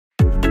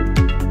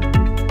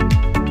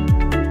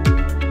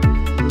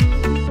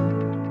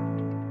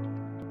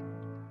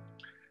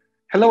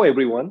Hello,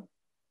 everyone.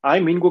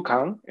 I'm Mingu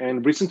Kang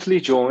and recently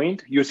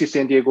joined UC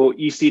San Diego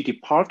ECE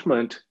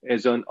department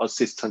as an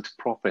assistant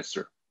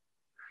professor.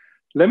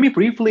 Let me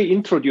briefly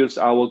introduce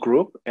our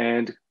group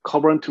and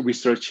current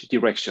research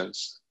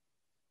directions.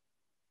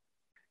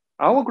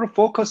 Our group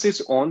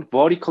focuses on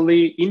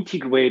vertically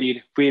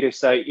integrated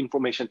VLSI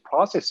information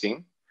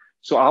processing.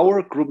 So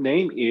our group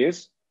name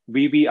is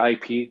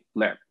VVIP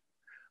Lab.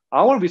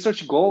 Our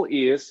research goal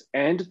is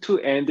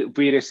end-to-end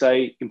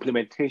VLSI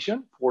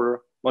implementation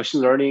for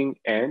machine learning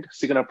and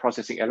signal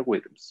processing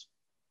algorithms.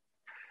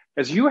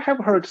 As you have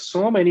heard,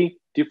 so many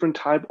different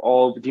types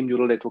of deep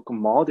neural network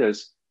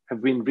models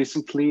have been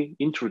recently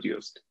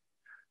introduced.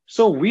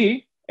 So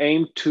we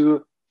aim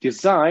to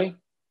design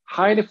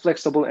highly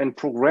flexible and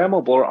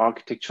programmable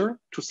architecture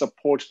to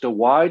support the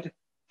wide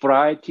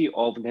variety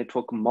of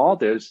network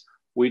models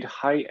with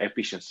high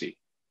efficiency.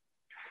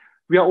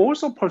 We are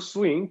also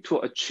pursuing to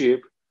achieve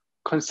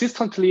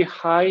consistently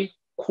high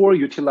core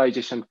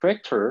utilization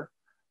factor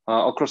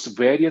across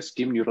various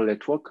deep neural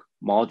network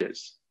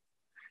models.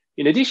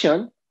 In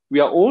addition, we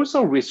are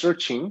also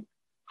researching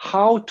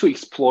how to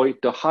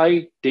exploit the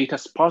high data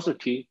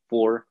sparsity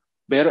for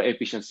better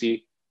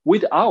efficiency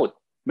without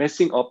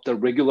messing up the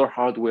regular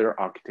hardware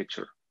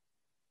architecture.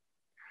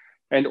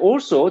 And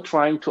also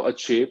trying to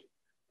achieve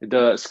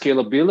the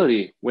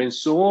scalability when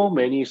so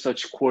many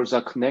such cores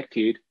are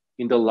connected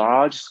in the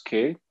large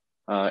scale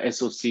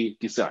SoC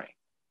design.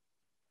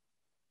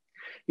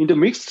 In the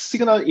mixed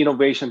signal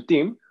innovation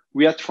team,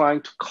 we are trying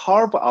to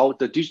carve out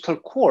the digital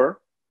core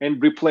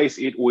and replace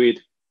it with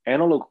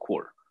analog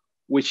core,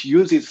 which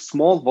uses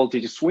small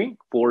voltage swing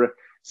for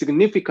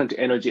significant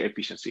energy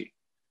efficiency.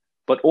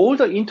 But all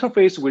the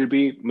interface will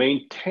be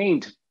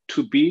maintained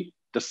to be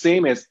the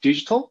same as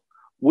digital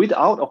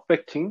without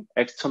affecting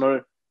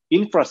external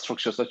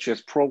infrastructure such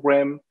as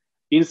program,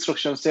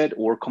 instruction set,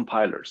 or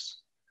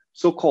compilers,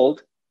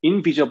 so-called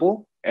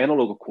invisible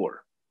analog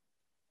core.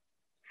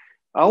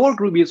 Our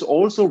group is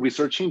also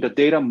researching the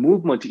data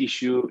movement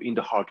issue in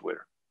the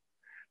hardware.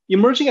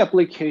 Emerging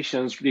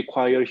applications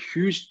require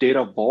huge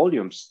data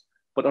volumes,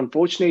 but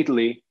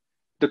unfortunately,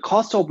 the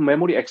cost of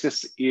memory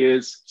access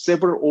is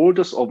several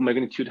orders of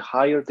magnitude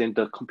higher than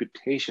the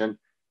computation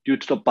due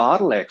to the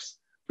bottlenecks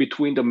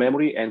between the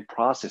memory and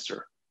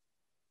processor.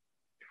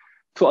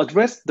 To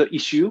address the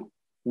issue,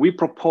 we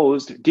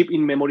proposed deep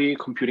in-memory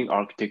computing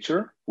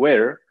architecture,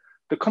 where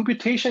the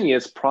computation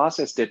is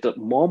processed at the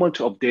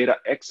moment of data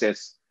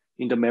access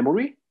in the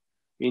memory,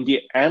 in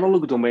the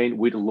analog domain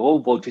with low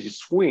voltage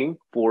swing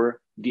for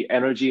the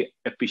energy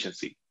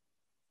efficiency.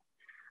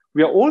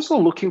 We are also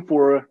looking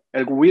for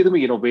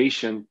algorithmic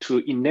innovation to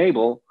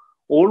enable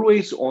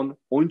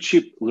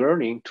on-chip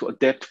learning to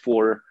adapt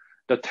for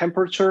the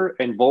temperature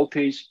and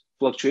voltage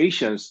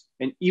fluctuations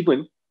and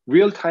even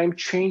real-time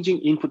changing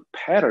input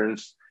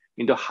patterns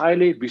in the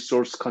highly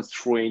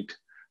resource-constrained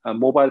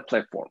mobile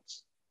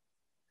platforms.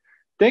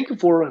 Thank you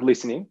for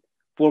listening.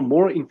 For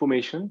more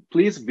information,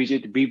 please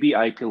visit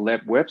VVIP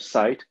Lab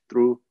website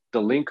through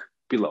the link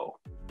below.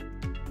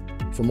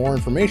 For more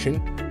information,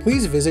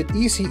 please visit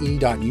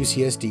ece.ucsd.edu.